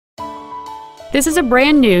This is a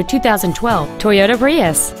brand new 2012 Toyota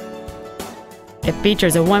Prius. It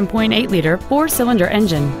features a 1.8-liter four-cylinder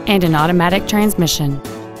engine and an automatic transmission.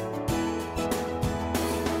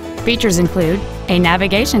 Features include a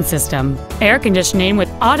navigation system, air conditioning with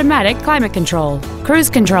automatic climate control, cruise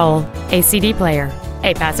control, a CD player,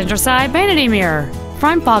 a passenger side vanity mirror,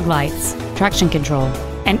 front fog lights, traction control,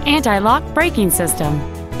 an anti-lock braking system,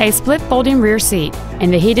 a split folding rear seat,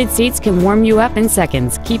 and the heated seats can warm you up in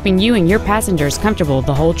seconds, keeping you and your passengers comfortable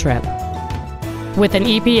the whole trip. With an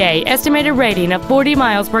EPA estimated rating of 40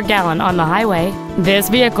 miles per gallon on the highway, this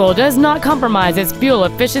vehicle does not compromise its fuel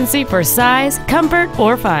efficiency for size, comfort,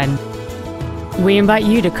 or fun. We invite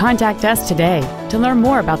you to contact us today to learn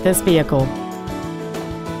more about this vehicle.